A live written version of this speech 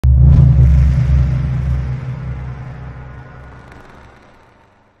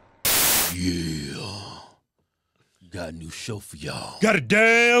Got a new show for y'all. Got a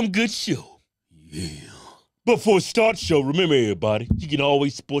damn good show. Yeah. Before it starts show, remember everybody, you can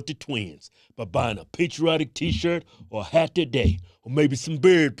always support the twins by buying a patriotic t-shirt or a hat today, or maybe some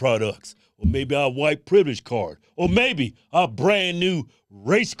beard products, or maybe our white privilege card, or maybe our brand new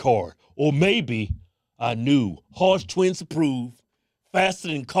race card, or maybe our new Hodgetwins approved, faster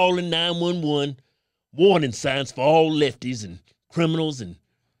than calling 911, warning signs for all lefties and criminals and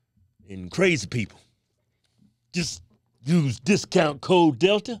crazy people. Just use discount code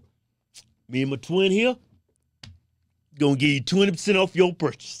Delta. Me and my twin here gonna give you 20% off your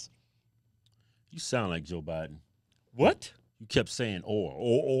purchase. You sound like Joe Biden. What? You kept saying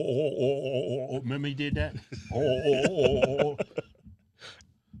or. Remember he did that? Or.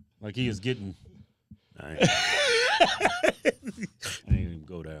 Like he was getting. I ain't even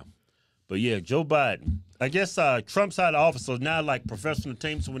go there. But yeah, Joe Biden. I guess Trump's out of office, so now like professional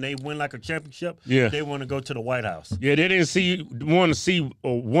teams, when they win like a championship, they want to go to the White House. Yeah, they didn't want to see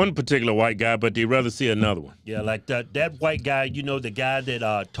one particular white guy, but they'd rather see another one. Yeah, like that white guy, you know, the guy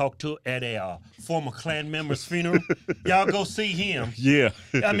that talked to at a former Klan member's funeral. Y'all go see him. Yeah.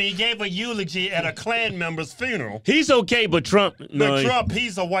 I mean, he gave a eulogy at a Klan member's funeral. He's okay, but Trump, Trump,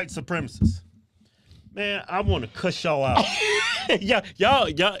 he's a white supremacist. Man, I want to cuss y'all out.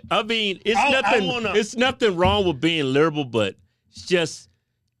 y'all. I mean, it's nothing wrong with being liberal, but it's just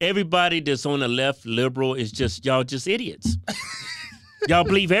everybody that's on the left liberal is just y'all just idiots. Y'all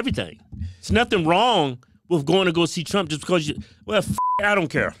believe everything. It's nothing wrong with going to go see Trump just because I don't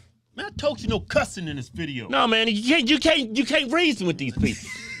care. Man, I told you no cussing in this video. No, man, you can't reason with these people.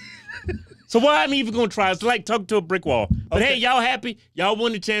 So why am I even gonna try? It's like talking to a brick wall. But hey, y'all happy? Y'all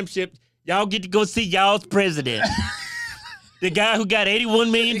won the championship. Y'all get to go see y'all's president. The guy who got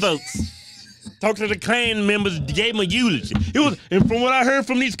 81 million votes. Talked to the Klan members, gave him a eulogy. And from what I heard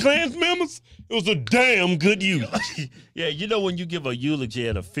from these Klan members, it was a damn good eulogy. Yeah, you know when you give a eulogy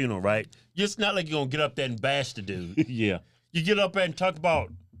at a funeral, right? It's not like you're going to get up there and bash the dude. Yeah. You get up there and talk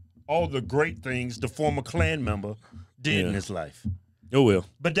about all the great things the former Klan member did in his life. Oh, well.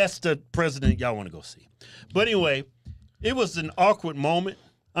 But that's the president y'all want to go see. But anyway, it was an awkward moment.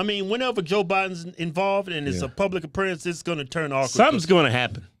 I mean, whenever Joe Biden's involved and it's a public appearance, it's going to turn awkward. Something's going to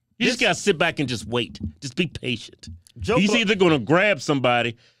happen. You just got to sit back and just wait. Just be patient. He's either going to grab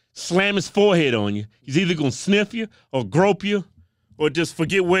somebody, slam his forehead on you. He's either going to sniff you or grope you or just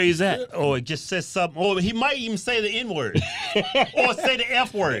forget where he's at. Or it just says something. Or he might even say the N-word or say the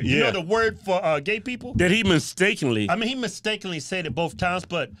F-word. You know, the word for gay people? That he mistakenly. I mean, he mistakenly said it both times,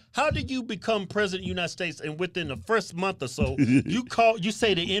 but how did you become president of the United States and within the first month or so, you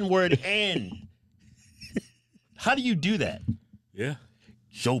say the N-word and how do you do that? Yeah.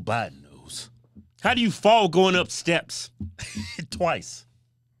 Joe Biden knows. How do you fall going up steps? Twice.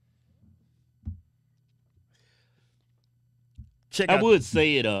 I would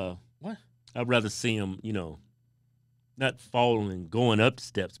say it, what? I'd rather see him, not falling and going up the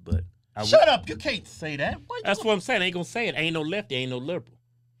steps, but. Shut up. You can't say that. That's what I'm saying. I ain't going to say it. I ain't no lefty. I ain't no liberal.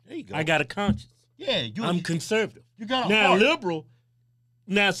 There you go. I got a conscience. Yeah. I'm conservative. You got a now, heart. Liberal,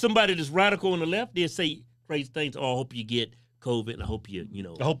 now somebody that's radical on the left, they'll say crazy things. Oh, I hope you get COVID and I hope you,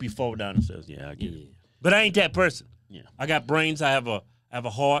 I hope you fall down the stairs. Yeah, I get it. But I ain't that person. Yeah. I got brains. I have a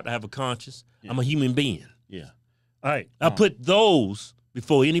heart. I have a conscience. Yeah. I'm a human being. Yeah. All right. I put those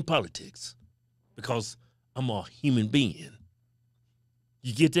before any politics because I'm a human being.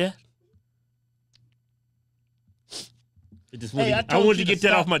 You get that? I wanted to get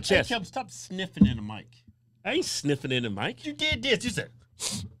that off my chest. Hey, Kevin, stop sniffing in the mic. I ain't sniffing in the mic. You did this. You said,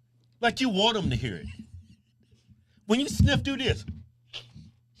 like you want them to hear it. When you sniff, do this.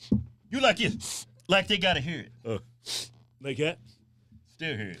 You like this. Like they got to hear it. Like that?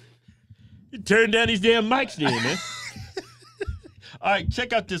 Still hear it. You turn down these damn mics then, man. All right,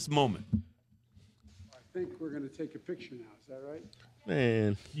 check out this moment. I think we're going to take a picture now. Is that right?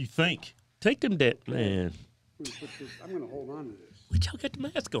 Man. You think? Take them that, man. I'm going to hold on to this. What y'all got the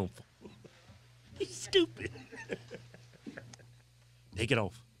mask on for? He's stupid. Take it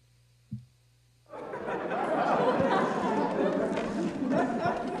off.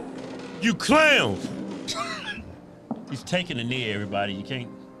 You clown! He's taking a knee, everybody. You can't.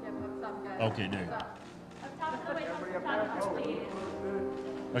 Okay, there.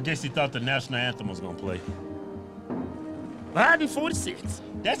 I guess he thought the national anthem was going to play. 546.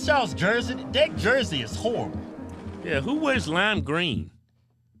 That's y'all's jersey. That jersey is horrible. Yeah, who wears lime green?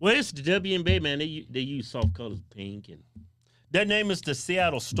 Well, it's the WNBA, man. They use soft colors, pink and. That name is the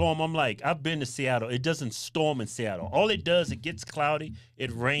Seattle Storm. I'm like, I've been to Seattle. It doesn't storm in Seattle. All it does, it gets cloudy,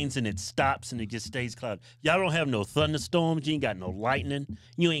 it rains, and it stops, and it just stays cloudy. Y'all don't have no thunderstorms. You ain't got no lightning.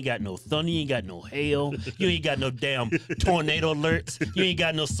 You ain't got no thunder. You ain't got no hail. You ain't got no damn tornado alerts. You ain't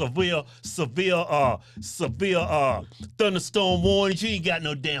got no severe thunderstorm warnings. You ain't got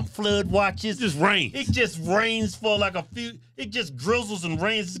no damn flood watches. It just rains. It just rains for like a few. It just drizzles and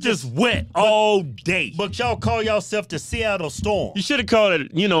rains. It's just wet all day. But y'all call yourself the Seattle Storm. You should have called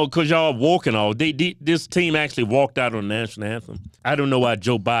it, because y'all walking all. This team actually walked out on the national anthem. I don't know why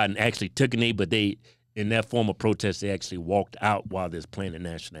Joe Biden actually took a knee, but in that form of protest, they actually walked out while they're playing the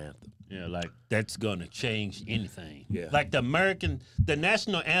national anthem. Yeah, like that's gonna change anything. Yeah. Like the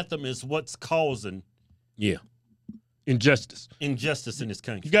national anthem is what's causing injustice in this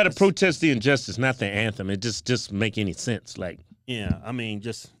country. You got to protest the injustice, not the anthem. It just make any sense. Like, yeah, I mean,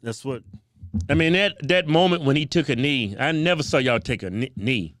 that's what. I mean, that moment when he took a knee, I never saw y'all take a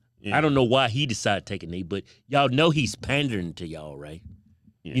knee. Yeah. I don't know why he decided to take a knee, but y'all know he's pandering to y'all, right?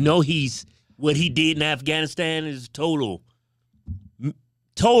 Yeah. You know what he did in Afghanistan is total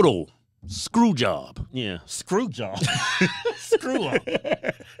screw job. Yeah, screw job. Screw up.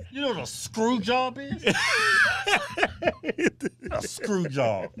 You know what a screw job is? A screw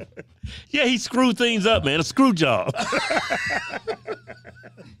job. Yeah, he screwed things up, man. A screw job.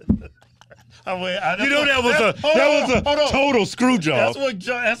 That was a total screw job.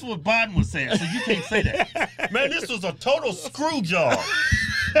 That's what Biden was saying. So you can't say that. Man, this was a total screw job.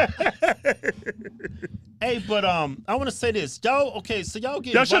 Hey, but I want to say this, y'all. Okay, so y'all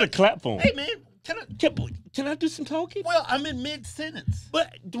get. Y'all should have clapped for him. Hey, man, can I do some talking? Well, I'm in mid sentence.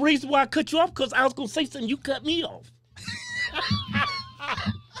 But the reason why I cut you off because I was gonna say something, you cut me off.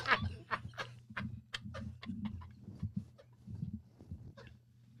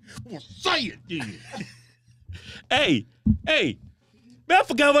 Well, say it, dude. Hey, man, I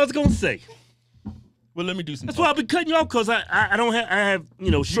forgot what I was gonna say. Well, let me do some. That's why I've been cutting you off because I have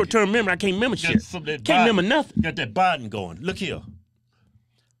short-term memory. I can't remember shit. Can't remember nothing. Got that Biden going. Look here.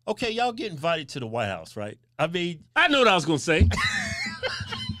 Okay, y'all get invited to the White House, right? I mean, I know what I was gonna say.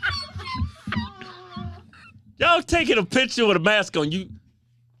 Y'all taking a picture with a mask on. You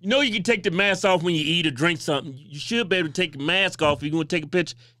know you can take the mask off when you eat or drink something. You should be able to take the mask off if you're gonna take a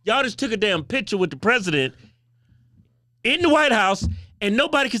picture. Y'all just took a damn picture with the president in the White House. And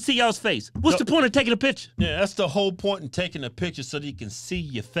nobody can see y'all's face. What's the point of taking a picture? Yeah, that's the whole point in taking a picture so that you can see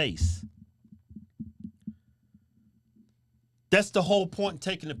your face. That's the whole point in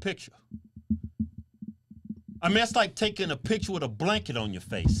taking a picture. I mean, that's like taking a picture with a blanket on your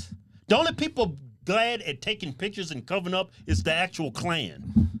face. The only people glad at taking pictures and covering up is the actual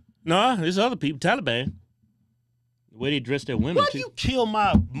Klan. No, there's other people. Taliban. The way they dress their women. Why do you kill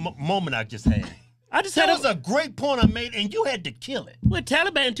my moment I just had? That was a great point I made, and you had to kill it. Well,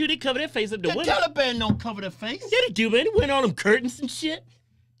 Taliban, too, they cover their face up the window. Taliban don't cover their face. Yeah, they do, man. They wear all them curtains and shit.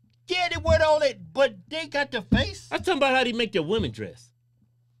 Yeah, they wear all that, but they got their face. I'm talking about how they make their women dress.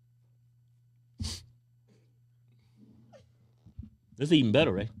 That's even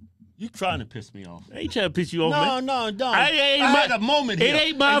better, right? You trying to piss me off. I ain't trying to piss you off, man. No. I had a moment here. It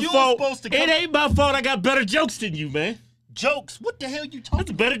ain't my fault. It ain't my fault I got better jokes than you, man. Jokes? What the hell you talking about?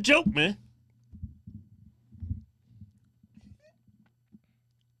 That's a better joke, man.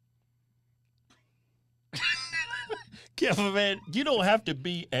 Kevin, man, you don't have to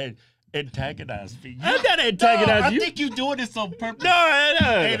be antagonized me. I'm not antagonizing you. I think you're doing this on purpose. No.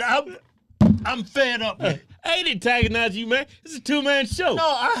 And I'm fed up, man. I ain't antagonizing you, man. It's a two-man show. No,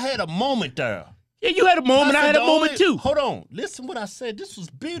 I had a moment there. Yeah, you had a moment. I had a moment, too. Hold on. Listen what I said. This was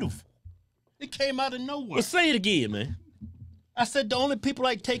beautiful. It came out of nowhere. Well, say it again, man. I said the only people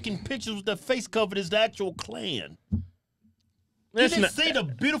like taking pictures with their face covered is the actual Klan. You didn't see the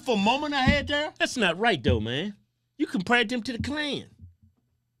beautiful moment I had there? That's not right, though, man. You compared them to the Klan.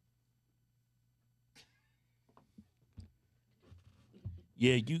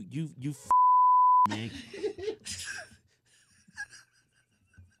 Yeah, you man.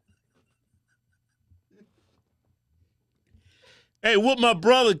 Hey, what my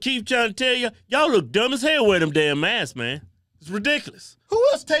brother keep trying to tell you, y'all look dumb as hell wearing them damn masks, man. It's ridiculous. Who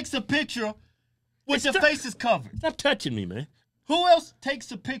else takes a picture with their faces covered? Stop touching me, man. Who else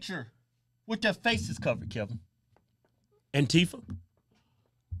takes a picture with their faces covered, Kevin? Antifa.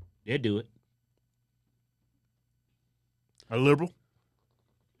 They do it. A liberal.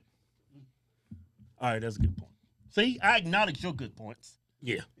 All right, that's a good point. See, I acknowledge your good points.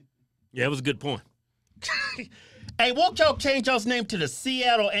 Yeah. Yeah, it was a good point. Hey, won't y'all change y'all's name to the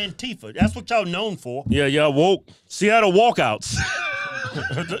Seattle Antifa? That's what y'all known for. Yeah, y'all woke. Seattle walkouts.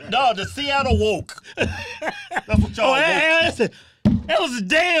 No, the Seattle woke. That's what y'all woke. That was a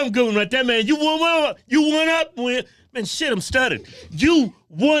damn good one right there, man. You won up when, man, shit, I'm stuttering. You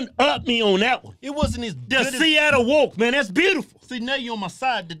won up me on that one. It wasn't as The good as... Seattle woke, man. That's beautiful. See, now you on my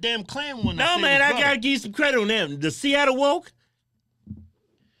side. The damn Klan one. No, man, I gotta give you some credit on that. The Seattle woke.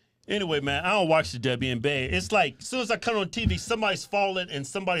 Anyway, man, I don't watch the WNBA. It's like, as soon as I come on TV, somebody's falling and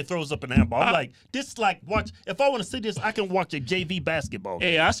somebody throws up an handball. I'm like, this like, watch. If I want to see this, I can watch a JV basketball.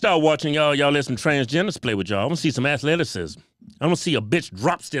 Hey, I start watching y'all let some transgenders play with y'all. I want to see some athleticism. I want to see a bitch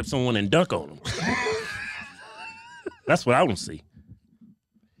drop step someone and dunk on them. That's what I want to see.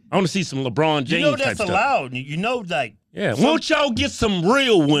 I want to see some LeBron James. You know that's type allowed. Stuff. You know, like, yeah. Won't y'all get some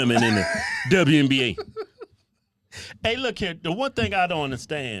real women in the WNBA? Hey, look here. The one thing I don't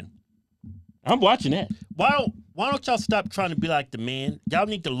understand. I'm watching that. Why don't y'all stop trying to be like the men? Y'all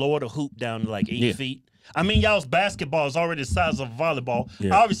need to lower the hoop down to like 8 feet. I mean, y'all's basketball is already the size of a volleyball.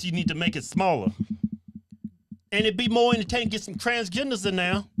 Yeah. Obviously, you need to make it smaller. And it'd be more entertaining to get some transgenders in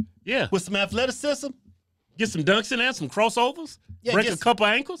there. Yeah. With some athleticism. Get some dunks in there, some crossovers. Yeah, break a couple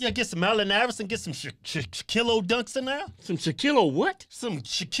ankles. Yeah, get some Allen Iverson, get some Shaquille dunks in there. Some Shaquille what? Some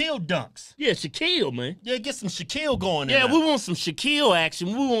Shaquille dunks. Yeah, Shaquille, man. Yeah, get some Shaquille going in there. Yeah, we want some Shaquille action.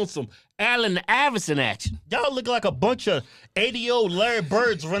 We want some Allen Iverson action. Y'all look like a bunch of 80-year-old Larry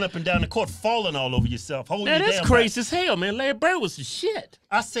Birds run up and down the court falling all over yourself. Man, that's crazy as hell, man. Larry Bird was the shit.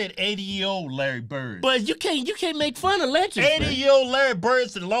 I said 80-year-old Larry Bird. But you can't make fun of legends. 80-year-old Larry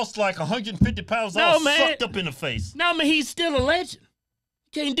Birds that lost like 150 pounds all sucked up in the face. No, man, he's still a legend.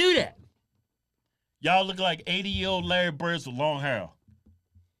 You can't do that. Y'all look like 80-year-old Larry Birds with long hair.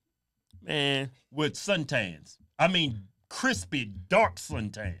 Man. With suntans. I mean, crispy, dark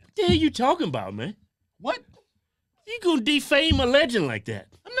suntans. What the hell you talking about, man? What? You gonna defame a legend like that?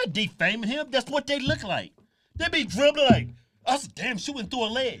 I'm not defaming him. That's what they look like. They be dribbling like, I said, damn, she went through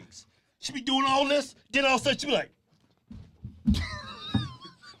her legs. She be doing all this, then all of a sudden she be like,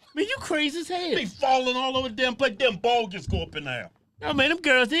 man, you crazy as hell. Be falling all over the damn place, damn ball just go up in there. No, man, them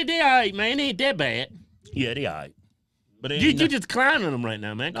girls, they all right, man. They ain't that bad. Yeah, they all right. But you just clowning them right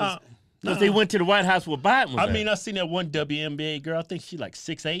now, man. Because they went to the White House with Biden. I mean, I seen that one WNBA girl. I think she like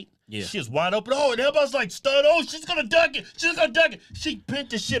 6'8". Yeah. She was wide open. Oh, and everybody's like, stud. Oh, she's going to dunk it. She's going to dunk it. She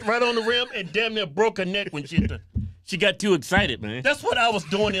pinned the shit right on the rim and damn near broke her neck when she hit the... She got too excited, man. That's what I was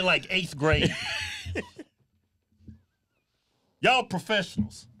doing in like 8th grade. Y'all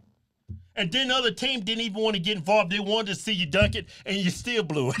professionals. And then the other team didn't even want to get involved. They wanted to see you dunk it, and you still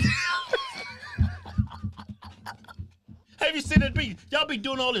blew it. Have you seen that? Y'all be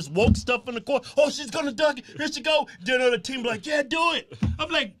doing all this woke stuff in the court. Oh, she's going to dunk it. Here she go. Then the other team be like, yeah, do it. I'm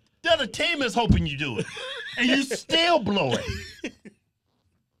like, the other team is hoping you do it. And you still blow it.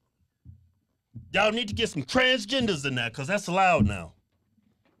 Y'all need to get some transgenders in there, because that's allowed now.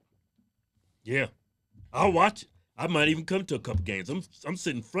 Yeah. I'll watch it. I might even come to a couple games. I'm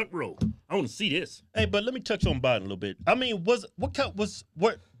sitting front row. I want to see this. Hey, but let me touch on Biden a little bit. I mean, why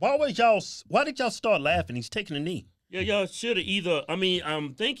did y'all start laughing? He's taking a knee. Yeah, y'all should have either. I mean,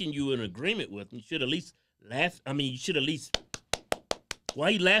 I'm thinking you in agreement with him. You should at least laugh. I mean, you should at least. Why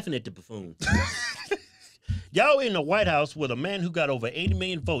are you laughing at the buffoon? Y'all in the White House with a man who got over 80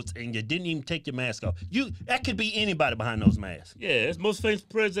 million votes, and you didn't even take your mask off. That could be anybody behind those masks. Yeah, that's most famous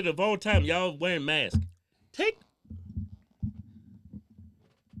president of all time. Y'all wearing masks.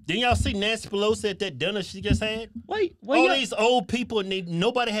 Didn't y'all see Nancy Pelosi at that dinner she just had? Wait, all these old people and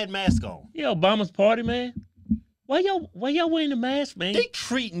nobody had masks on. Yeah, Obama's party, man. Why y'all wearing the mask, man? They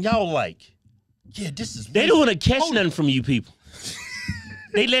treating y'all like, yeah, this is. They don't want to catch nothing from you people.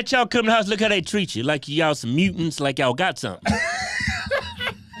 They let y'all come to the house. Look how they treat you, like y'all some mutants, like y'all got something.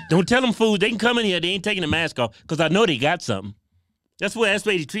 Don't tell them fools. They can come in here. They ain't taking the mask off because I know they got something. That's the way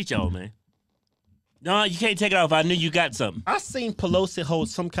they treat y'all, man. No, you can't take it off. I knew you got something. I seen Pelosi hold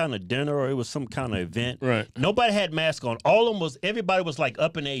some kind of dinner or it was some kind of event. Right. Nobody had masks on. Everybody was like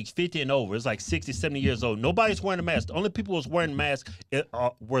up in age, 50 and over. It's like 60, 70 years old. Nobody's wearing a mask. The only people who was wearing masks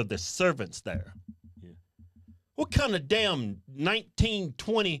were the servants there. Yeah. What kind of damn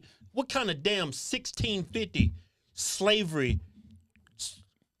 1920, what kind of damn 1650 slavery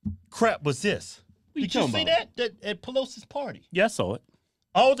crap was this? Did you see that at Pelosi's party? Yeah, I saw it.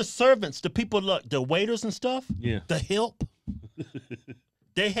 All the servants, the people, the waiters and stuff, the help,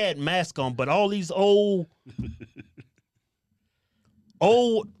 they had masks on, but all these old,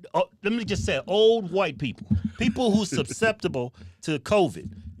 let me just say, old white people who susceptible to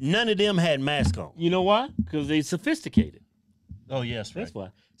COVID, none of them had masks on. You know why? Because they sophisticated. Oh, yes, right. That's why.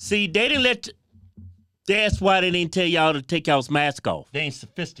 See, they didn't That's why they didn't tell y'all to take y'all's mask off. They ain't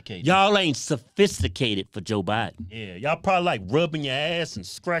sophisticated. Y'all ain't sophisticated for Joe Biden. Yeah, y'all probably like rubbing your ass and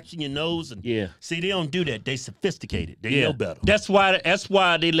scratching your nose. And Yeah. See, they don't do that. They sophisticated. They know better. That's why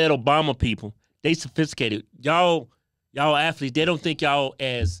they let Obama people. They sophisticated. Y'all athletes. They don't think y'all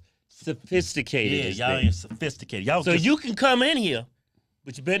as sophisticated. Yeah, as y'all they. ain't sophisticated. Y'all So just, you can come in here,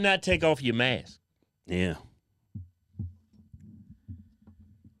 but you better not take off your mask. yeah.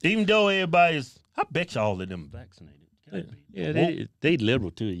 Even though everybody's, I bet you all of them vaccinated. Yeah, they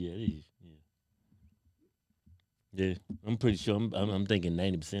liberal too. Yeah, yeah. I'm pretty sure. I'm thinking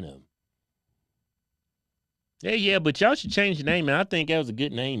 90% of them. Yeah, but y'all should change your name, man. I think that was a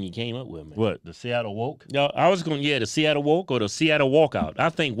good name you came up with, man. What, the Seattle Woke? Y'all, I was going, the Seattle Woke or the Seattle Walkout. I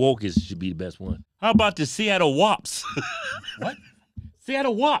think Woke should be the best one. How about the Seattle Wops? What?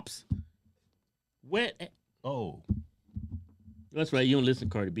 Seattle Wops. Where? Oh. That's right. You don't listen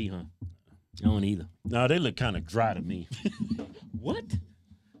to Cardi B, huh? I don't either. No, they look kind of dry to me. What? Them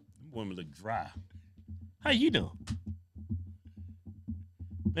women look dry. How you know?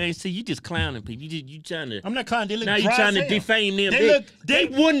 Man, see, you just clowning people. You trying to. I'm not clowning. They look Now dry you trying as to hell. defame them. They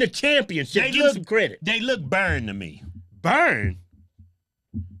won the championship. Give them some credit. They look burned to me. Burn.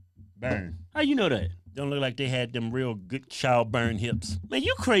 Burn. How you know that? Don't look like they had them real good child burn hips. Man,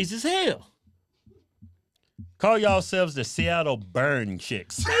 you crazy as hell. Call yourselves the Seattle Burn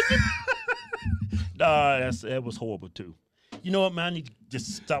Chicks. Nah, that was horrible too. You know what, man? I need to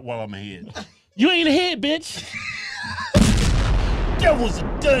just stop while I'm ahead. You ain't ahead, bitch. That was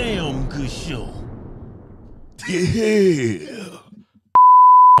a damn good show. Yeah.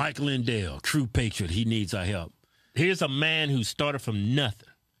 Mike Lindell, true patriot. He needs our help. Here's a man who started from nothing,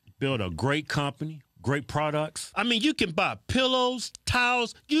 built a great company, great products. I mean, you can buy pillows,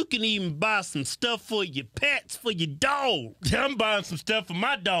 towels. You can even buy some stuff for your pets, for your dog. I'm buying some stuff for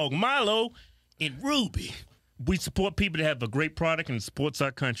my dog, Milo, and Ruby. We support people that have a great product and supports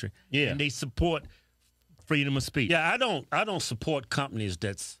our country. Yeah. And they support freedom of speech. Yeah, I don't support companies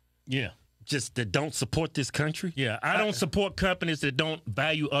that don't support this country. Yeah, I don't support companies that don't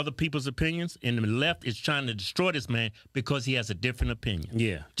value other people's opinions. And the left is trying to destroy this man because he has a different opinion.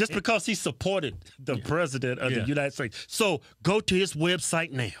 Yeah, just because he supported the president of the United States. So go to his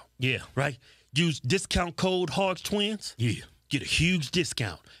website now. Yeah, right. Use discount code Hodgetwins. Yeah, get a huge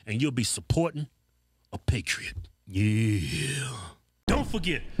discount, and you'll be supporting a patriot. Yeah. Don't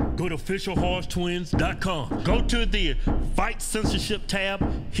forget, go to officialhodgetwins.com. Go to the Fight Censorship tab,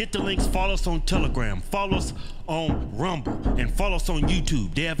 hit the links, follow us on Telegram, follow us on Rumble, and follow us on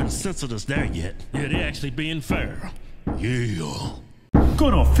YouTube. They haven't censored us there yet. Yeah, they're actually being fair. Yeah. Go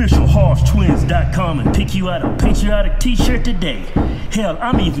to officialhodgetwins.com and pick you out a patriotic t-shirt today. Hell,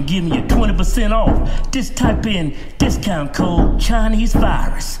 I'm even giving you 20% off. Just type in discount code Chinese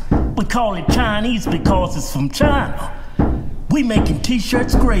virus. We call it Chinese because it's from China. We making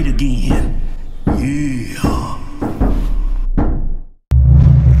t-shirts great again. Yeah.